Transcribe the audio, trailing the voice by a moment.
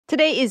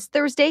Today is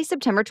Thursday,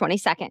 September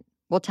 22nd.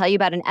 We'll tell you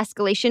about an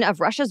escalation of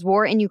Russia's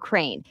war in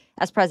Ukraine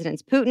as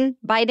Presidents Putin,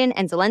 Biden,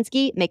 and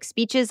Zelensky make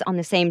speeches on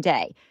the same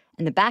day,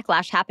 and the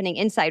backlash happening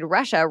inside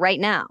Russia right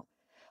now.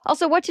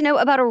 Also, what to know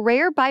about a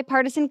rare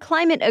bipartisan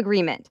climate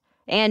agreement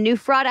and new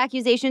fraud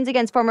accusations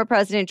against former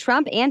President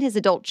Trump and his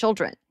adult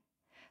children.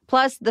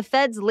 Plus, the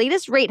Fed's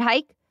latest rate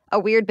hike, a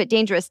weird but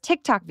dangerous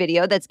TikTok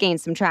video that's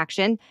gained some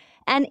traction,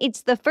 and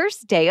it's the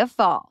first day of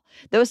fall.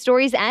 Those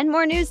stories and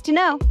more news to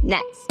know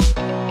next.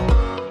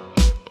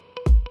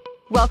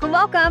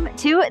 Welcome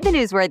to The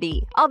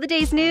Newsworthy. All the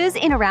day's news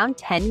in around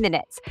 10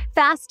 minutes.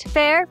 Fast,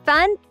 fair,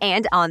 fun,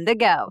 and on the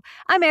go.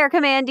 I'm Erica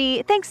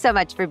Mandy. Thanks so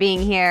much for being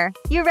here.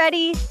 You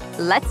ready?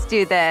 Let's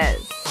do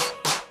this.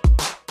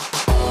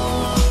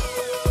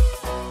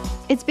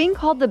 It's being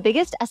called the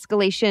biggest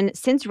escalation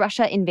since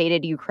Russia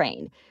invaded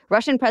Ukraine.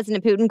 Russian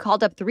President Putin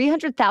called up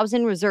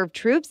 300,000 reserve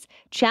troops,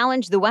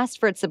 challenged the West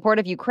for its support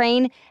of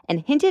Ukraine,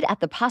 and hinted at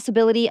the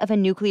possibility of a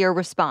nuclear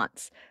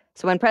response.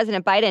 So when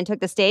President Biden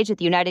took the stage at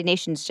the United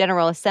Nations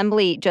General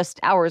Assembly just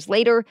hours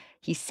later,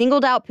 he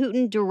singled out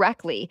Putin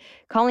directly,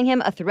 calling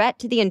him a threat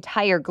to the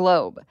entire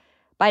globe.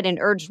 Biden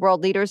urged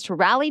world leaders to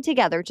rally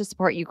together to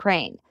support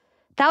Ukraine.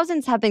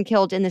 Thousands have been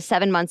killed in the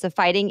 7 months of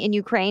fighting in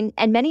Ukraine,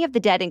 and many of the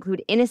dead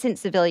include innocent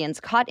civilians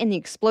caught in the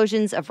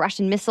explosions of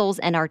Russian missiles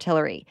and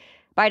artillery.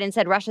 Biden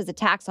said Russia's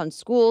attacks on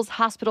schools,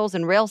 hospitals,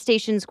 and rail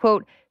stations,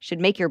 quote, should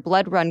make your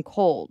blood run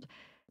cold.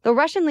 Though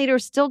Russian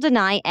leaders still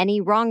deny any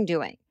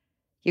wrongdoing.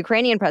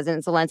 Ukrainian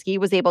President Zelensky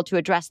was able to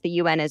address the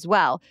UN as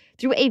well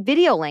through a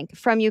video link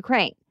from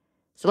Ukraine.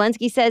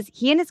 Zelensky says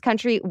he and his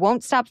country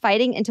won't stop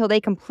fighting until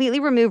they completely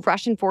remove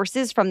Russian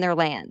forces from their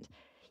land.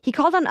 He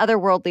called on other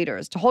world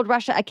leaders to hold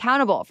Russia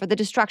accountable for the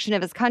destruction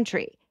of his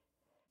country.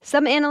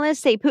 Some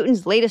analysts say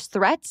Putin's latest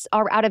threats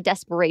are out of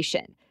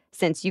desperation,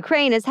 since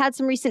Ukraine has had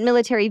some recent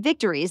military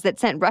victories that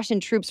sent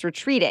Russian troops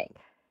retreating.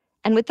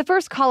 And with the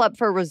first call-up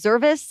for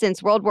reservists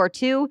since World War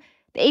II,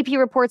 the AP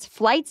reports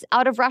flights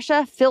out of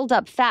Russia filled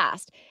up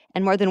fast,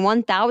 and more than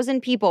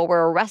 1,000 people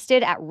were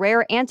arrested at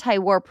rare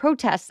anti-war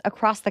protests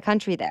across the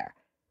country there.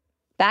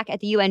 Back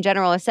at the UN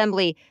General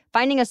Assembly,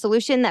 finding a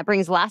solution that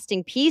brings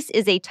lasting peace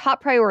is a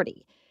top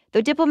priority,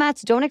 though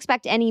diplomats don't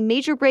expect any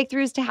major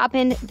breakthroughs to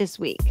happen this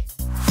week.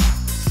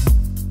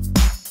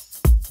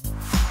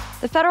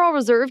 The Federal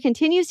Reserve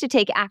continues to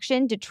take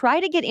action to try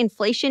to get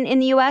inflation in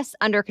the U.S.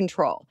 under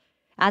control.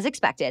 As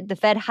expected, the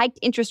Fed hiked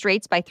interest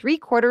rates by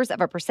 0.75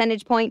 of a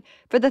percentage point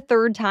for the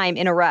third time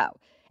in a row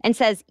and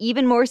says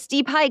even more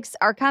steep hikes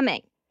are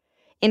coming.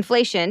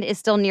 Inflation is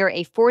still near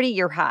a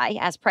 40-year high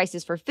as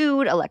prices for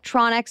food,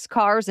 electronics,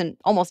 cars, and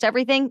almost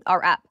everything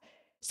are up.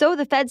 So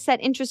the Fed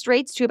set interest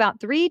rates to about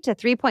 3 to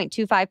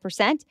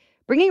 3.25%,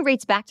 bringing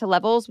rates back to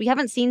levels we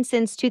haven't seen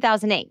since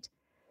 2008.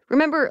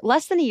 Remember,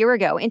 less than a year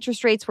ago,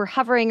 interest rates were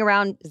hovering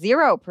around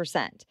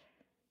 0%.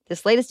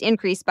 This latest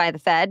increase by the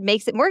Fed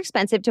makes it more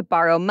expensive to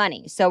borrow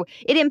money, so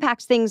it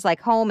impacts things like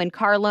home and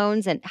car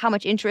loans and how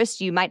much interest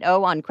you might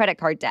owe on credit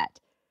card debt.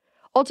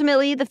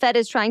 Ultimately, the Fed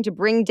is trying to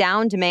bring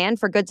down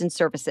demand for goods and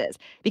services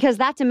because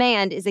that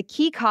demand is a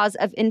key cause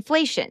of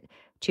inflation.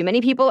 Too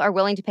many people are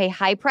willing to pay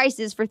high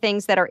prices for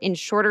things that are in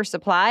shorter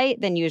supply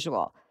than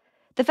usual.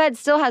 The Fed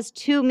still has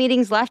 2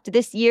 meetings left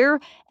this year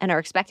and are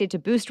expected to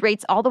boost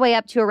rates all the way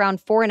up to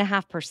around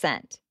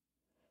 4.5%.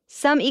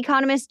 Some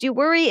economists do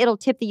worry it'll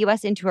tip the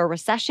U.S. into a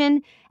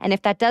recession, and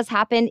if that does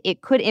happen,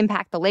 it could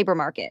impact the labor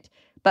market.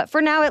 But for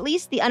now, at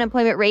least, the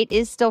unemployment rate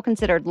is still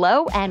considered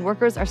low, and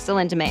workers are still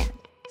in demand.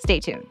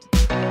 Stay tuned.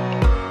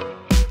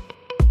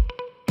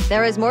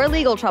 There is more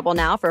legal trouble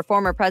now for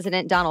former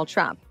President Donald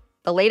Trump.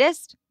 The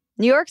latest?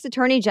 New York's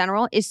Attorney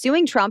General is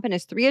suing Trump and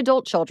his 3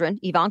 adult children,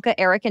 Ivanka,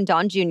 Eric, and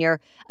Don Jr.,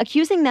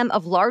 accusing them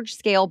of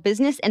large-scale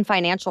business and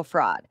financial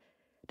fraud.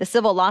 The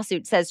civil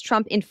lawsuit says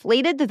Trump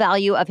inflated the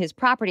value of his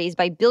properties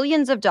by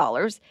billions of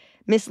dollars,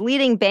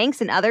 misleading banks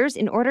and others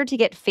in order to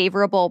get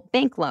favorable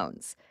bank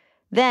loans.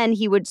 Then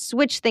he would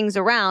switch things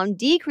around,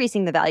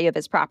 decreasing the value of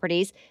his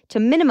properties to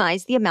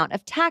minimize the amount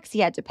of tax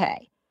he had to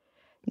pay.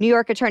 New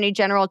York Attorney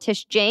General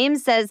Tish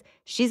James says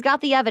she's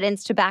got the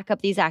evidence to back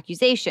up these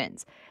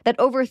accusations, that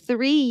over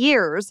 3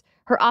 years,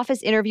 her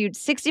office interviewed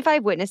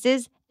 65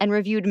 witnesses and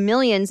reviewed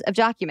millions of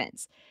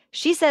documents.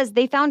 She says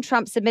they found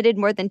Trump submitted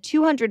more than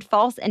 200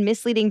 false and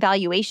misleading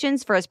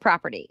valuations for his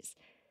properties.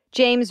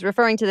 James,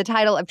 referring to the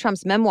title of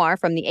Trump's memoir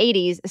from the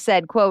 80s,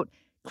 said, quote,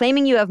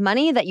 claiming you have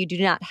money that you do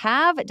not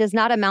have does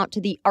not amount to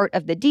the art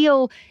of the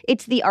deal,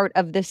 it's the art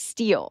of the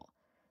steal.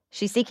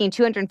 She's seeking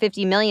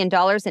 $250 million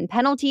in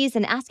penalties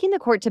and asking the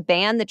court to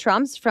ban the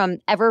Trumps from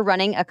ever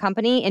running a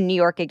company in New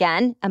York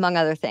again, among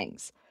other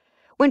things.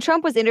 When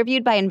Trump was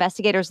interviewed by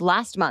investigators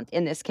last month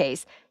in this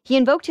case, he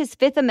invoked his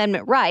Fifth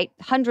Amendment right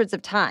hundreds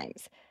of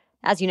times.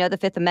 As you know, the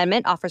Fifth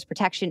Amendment offers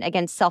protection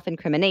against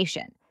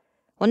self-incrimination.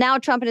 Well, now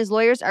Trump and his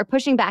lawyers are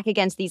pushing back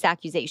against these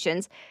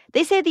accusations.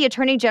 They say the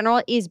Attorney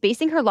General is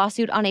basing her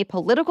lawsuit on a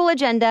political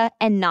agenda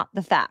and not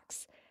the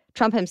facts.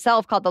 Trump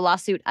himself called the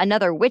lawsuit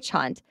another witch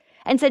hunt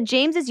and said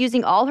James is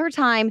using all her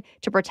time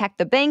to protect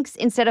the banks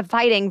instead of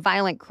fighting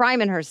violent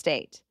crime in her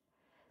state.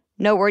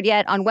 No word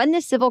yet on when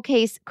this civil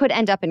case could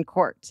end up in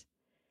court.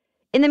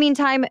 In the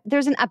meantime,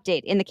 there's an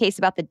update in the case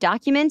about the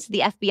documents the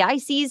FBI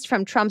seized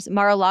from Trump's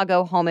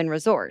Mar-a-Lago home and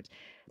resort.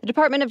 The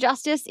Department of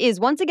Justice is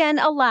once again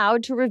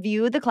allowed to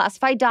review the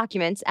classified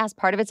documents as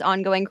part of its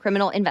ongoing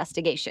criminal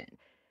investigation.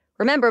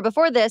 Remember,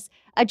 before this,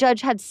 a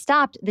judge had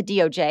stopped the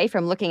DOJ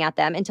from looking at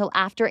them until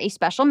after a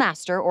special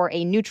master or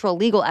a neutral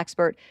legal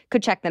expert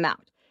could check them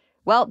out.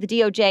 Well, the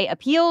DOJ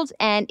appealed,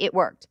 and it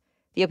worked.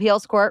 The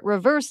appeals court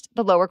reversed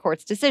the lower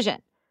court's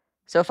decision.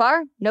 So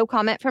far, no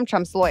comment from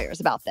Trump's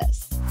lawyers about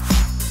this.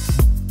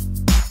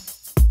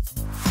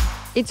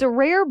 It's a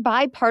rare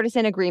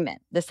bipartisan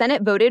agreement. The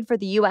Senate voted for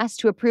the U.S.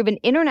 to approve an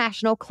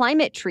international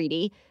climate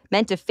treaty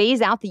meant to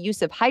phase out the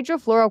use of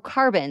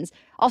hydrofluorocarbons,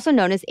 also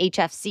known as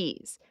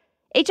HFCs.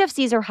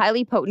 HFCs are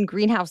highly potent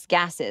greenhouse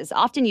gases,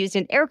 often used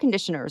in air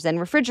conditioners and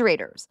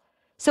refrigerators.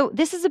 So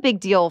this is a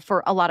big deal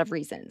for a lot of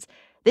reasons.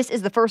 This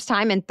is the first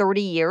time in 30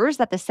 years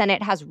that the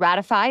Senate has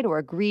ratified or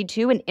agreed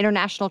to an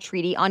international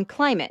treaty on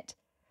climate.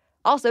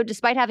 Also,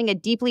 despite having a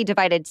deeply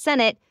divided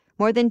Senate,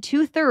 more than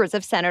 2/3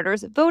 of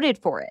senators voted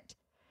for it.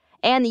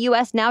 And the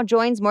U.S. now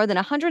joins more than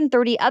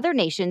 130 other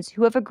nations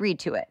who have agreed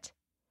to it.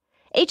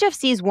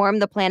 HFCs warm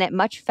the planet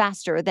much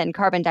faster than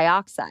carbon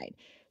dioxide.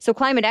 So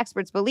climate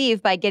experts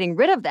believe by getting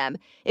rid of them,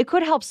 it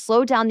could help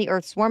slow down the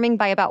Earth's warming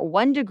by about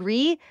 1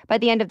 degree by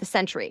the end of the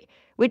century,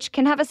 which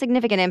can have a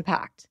significant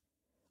impact.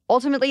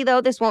 Ultimately,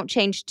 though, this won't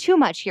change too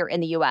much here in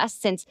the U.S.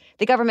 since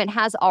the government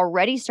has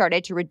already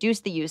started to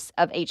reduce the use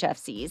of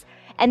HFCs,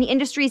 and the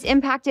industries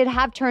impacted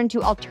have turned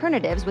to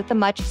alternatives with a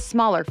much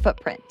smaller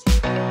footprint.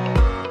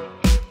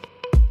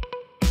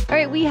 All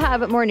right, we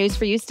have more news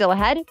for you still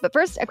ahead, but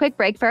first, a quick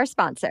break for our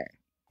sponsor.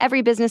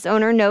 Every business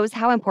owner knows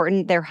how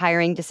important their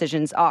hiring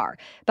decisions are.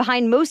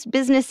 Behind most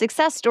business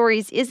success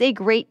stories is a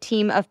great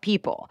team of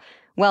people.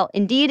 Well,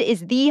 Indeed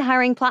is the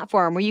hiring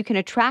platform where you can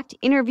attract,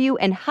 interview,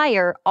 and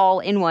hire all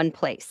in one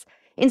place.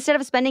 Instead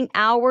of spending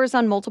hours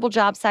on multiple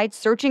job sites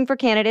searching for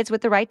candidates with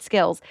the right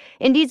skills,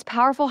 Indeed's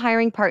powerful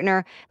hiring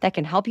partner that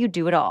can help you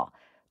do it all.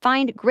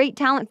 Find great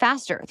talent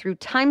faster through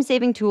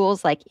time-saving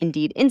tools like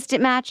Indeed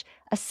Instant Match,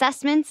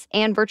 assessments,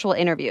 and virtual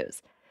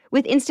interviews.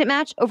 With Instant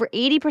Match, over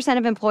 80%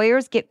 of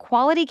employers get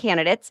quality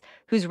candidates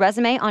whose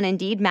resume on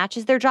Indeed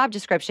matches their job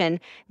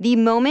description the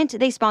moment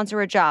they sponsor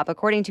a job,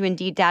 according to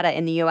Indeed data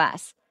in the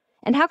U.S.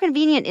 And how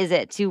convenient is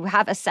it to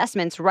have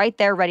assessments right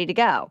there ready to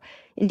go?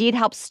 Indeed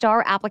helps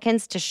star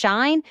applicants to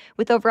shine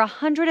with over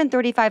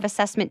 135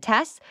 assessment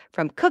tests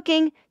from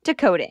cooking to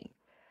coding.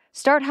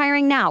 Start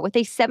hiring now with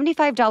a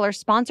 $75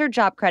 sponsored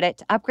job credit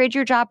to upgrade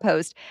your job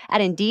post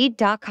at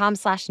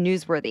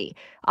Indeed.com/newsworthy.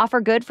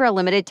 Offer good for a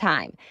limited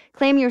time.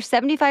 Claim your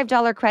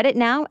 $75 credit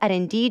now at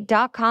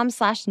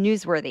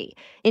Indeed.com/newsworthy.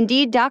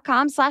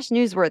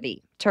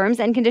 Indeed.com/newsworthy. Terms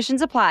and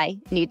conditions apply.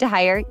 Need to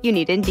hire? You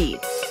need Indeed.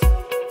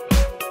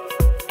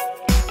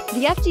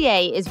 The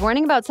FDA is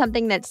warning about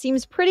something that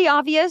seems pretty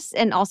obvious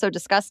and also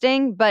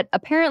disgusting, but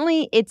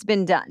apparently it's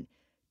been done.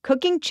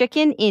 Cooking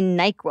chicken in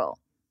NyQuil.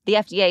 The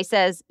FDA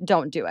says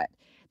don't do it.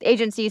 The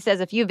agency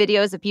says a few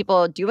videos of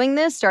people doing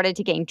this started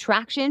to gain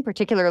traction,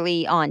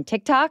 particularly on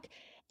TikTok,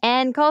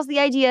 and calls the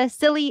idea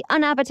silly,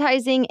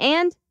 unappetizing,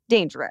 and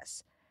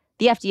dangerous.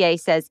 The FDA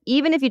says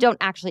even if you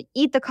don't actually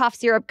eat the cough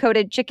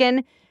syrup-coated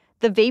chicken,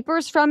 the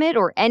vapors from it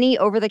or any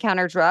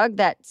over-the-counter drug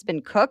that's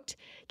been cooked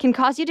can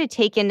cause you to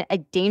take in a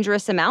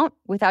dangerous amount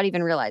without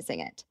even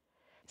realizing it.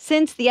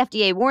 Since the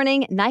FDA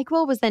warning,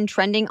 NyQuil was then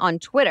trending on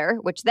Twitter,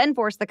 which then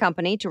forced the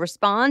company to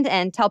respond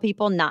and tell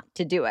people not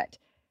to do it.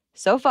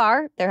 So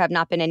far, there have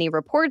not been any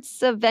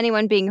reports of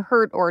anyone being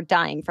hurt or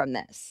dying from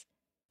this.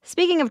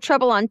 Speaking of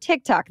trouble on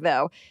TikTok,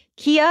 though,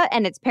 Kia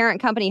and its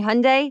parent company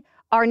Hyundai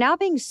are now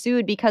being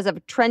sued because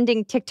of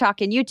trending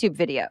TikTok and YouTube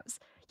videos.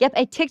 Yep,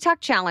 a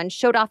TikTok challenge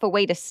showed off a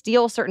way to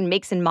steal certain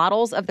makes and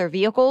models of their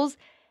vehicles.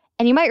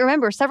 And you might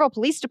remember several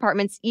police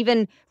departments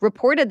even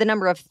reported the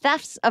number of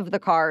thefts of the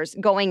cars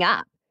going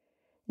up.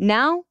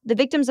 Now, the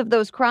victims of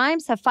those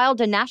crimes have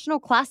filed a national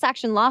class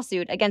action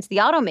lawsuit against the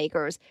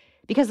automakers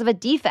because of a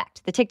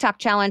defect the TikTok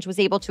challenge was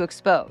able to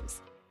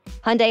expose.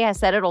 Hyundai has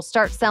said it'll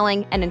start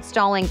selling and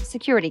installing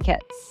security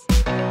kits.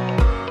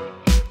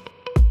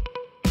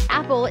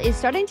 Apple is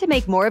starting to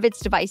make more of its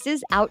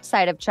devices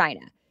outside of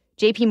China.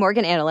 JP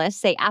Morgan analysts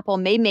say Apple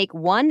may make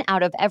 1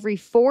 out of every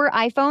 4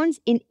 iPhones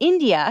in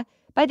India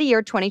by the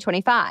year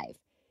 2025.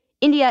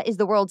 India is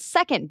the world's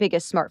second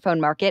biggest smartphone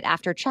market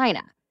after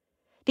China.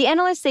 The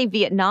analysts say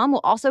Vietnam will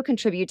also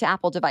contribute to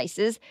Apple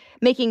devices,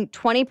 making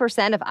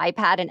 20% of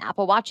iPad and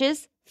Apple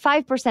Watches,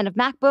 5% of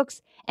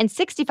MacBooks, and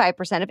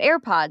 65% of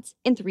AirPods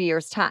in 3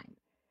 years' time.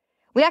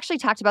 We actually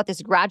talked about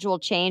this gradual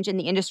change in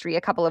the industry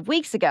a couple of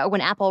weeks ago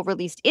when Apple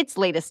released its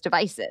latest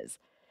devices.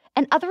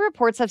 And other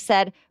reports have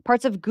said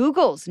parts of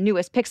Google's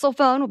newest Pixel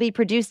phone will be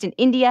produced in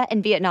India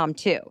and Vietnam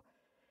too.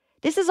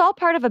 This is all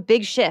part of a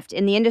big shift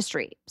in the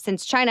industry,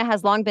 since China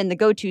has long been the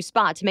go-to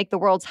spot to make the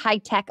world's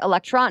high-tech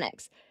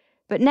electronics.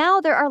 But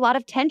now there are a lot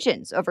of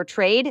tensions over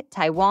trade,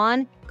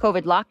 Taiwan,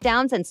 COVID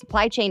lockdowns, and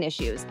supply chain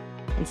issues.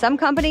 And some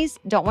companies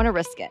don't want to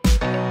risk it.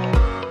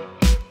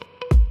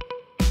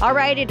 All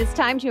right, it is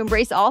time to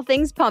embrace all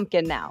things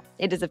pumpkin now.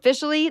 It is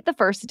officially the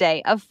first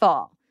day of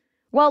fall.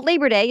 While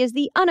Labor Day is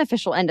the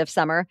unofficial end of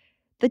summer,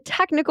 the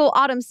technical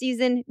autumn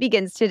season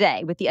begins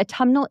today with the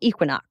autumnal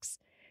equinox.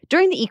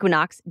 During the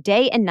equinox,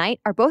 day and night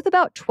are both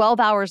about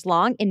 12 hours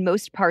long in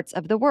most parts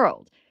of the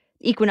world.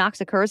 The equinox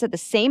occurs at the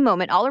same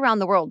moment all around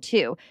the world,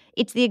 too.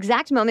 It's the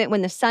exact moment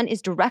when the sun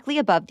is directly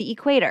above the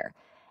equator.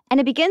 And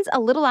it begins a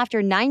little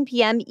after 9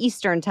 p.m.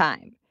 Eastern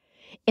Time.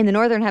 In the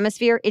Northern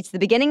Hemisphere, it's the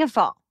beginning of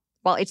fall,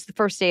 while it's the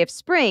first day of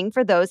spring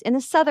for those in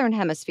the Southern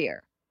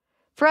Hemisphere.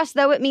 For us,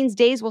 though, it means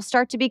days will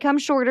start to become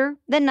shorter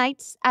than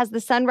nights as the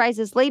sun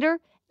rises later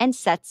and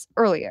sets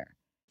earlier.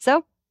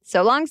 So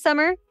long,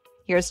 summer.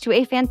 Here's to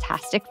a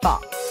fantastic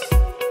fall.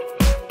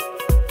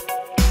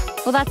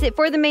 Well, that's it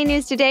for the main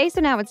news today, so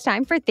now it's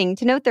time for Thing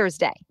to Know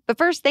Thursday. But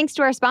first, thanks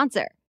to our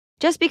sponsor.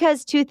 Just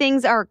because two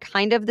things are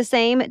kind of the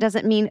same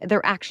doesn't mean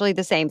they're actually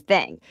the same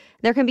thing.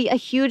 There can be a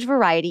huge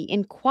variety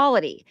in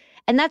quality.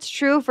 And that's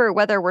true for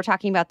whether we're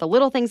talking about the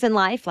little things in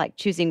life, like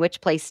choosing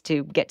which place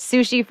to get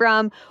sushi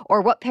from,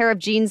 or what pair of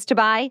jeans to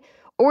buy,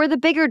 or the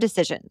bigger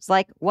decisions,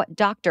 like what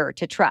doctor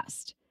to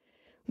trust.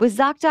 With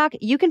ZocDoc,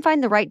 you can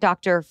find the right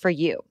doctor for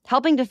you,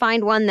 helping to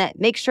find one that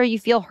makes sure you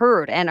feel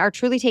heard and are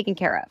truly taken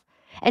care of.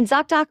 And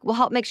ZocDoc will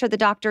help make sure the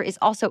doctor is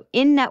also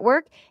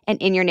in-network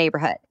and in your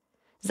neighborhood.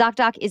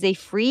 ZocDoc is a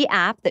free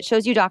app that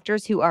shows you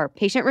doctors who are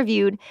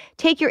patient-reviewed,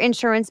 take your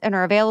insurance, and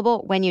are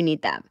available when you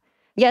need them.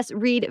 Yes,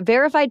 read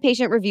verified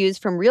patient reviews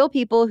from real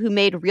people who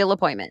made real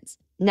appointments.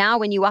 Now,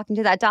 when you walk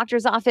into that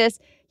doctor's office,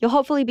 you'll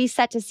hopefully be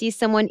set to see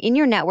someone in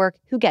your network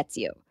who gets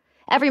you.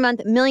 Every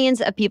month,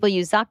 millions of people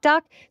use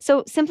ZocDoc,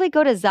 so simply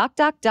go to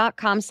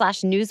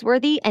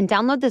ZocDoc.com/newsworthy and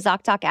download the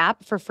ZocDoc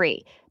app for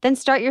free. Then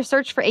start your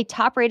search for a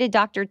top-rated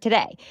doctor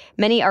today.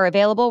 Many are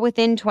available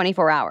within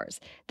 24 hours.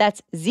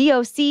 That's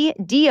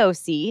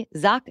ZocDoc,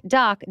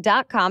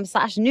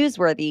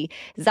 ZocDoc.com/newsworthy,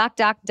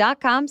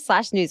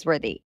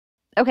 ZocDoc.com/newsworthy.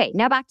 Okay,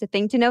 now back to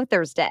Thing to Know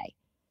Thursday.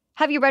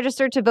 Have you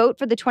registered to vote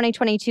for the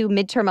 2022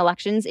 midterm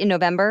elections in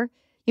November?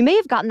 You may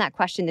have gotten that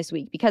question this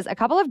week because a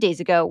couple of days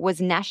ago was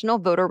National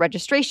Voter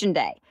Registration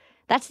Day.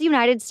 That's the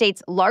United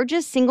States'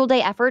 largest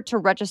single-day effort to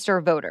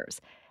register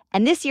voters.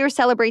 And this year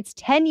celebrates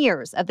 10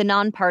 years of the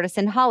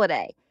nonpartisan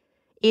holiday.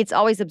 It's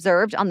always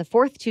observed on the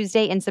fourth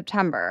Tuesday in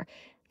September.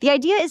 The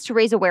idea is to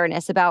raise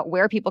awareness about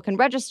where people can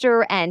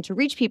register and to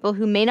reach people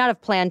who may not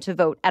have planned to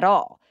vote at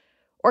all.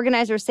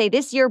 Organizers say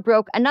this year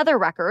broke another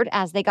record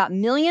as they got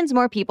millions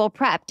more people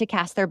prepped to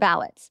cast their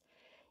ballots.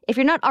 If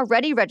you're not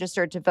already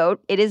registered to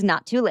vote, it is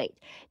not too late.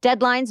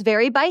 Deadlines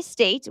vary by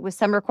state, with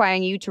some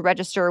requiring you to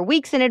register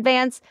weeks in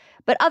advance,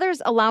 but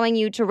others allowing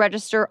you to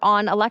register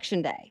on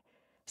Election Day.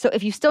 So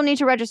if you still need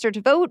to register to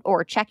vote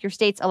or check your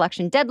state's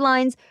election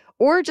deadlines,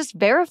 or just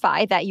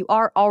verify that you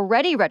are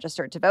already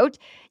registered to vote,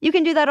 you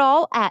can do that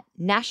all at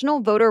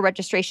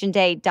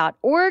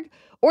nationalvoterregistrationday.org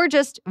or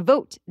just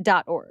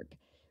vote.org.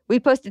 We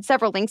posted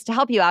several links to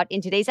help you out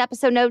in today's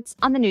episode notes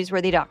on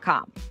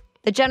thenewsworthy.com.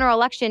 The general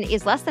election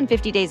is less than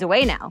 50 days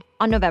away now,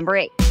 on November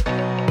 8th.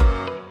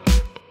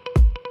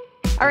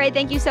 All right,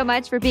 thank you so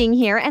much for being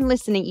here and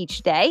listening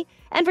each day,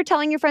 and for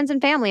telling your friends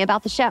and family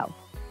about the show.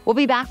 We'll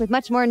be back with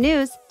much more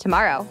news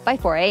tomorrow by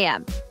 4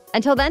 a.m.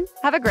 Until then,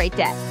 have a great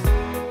day.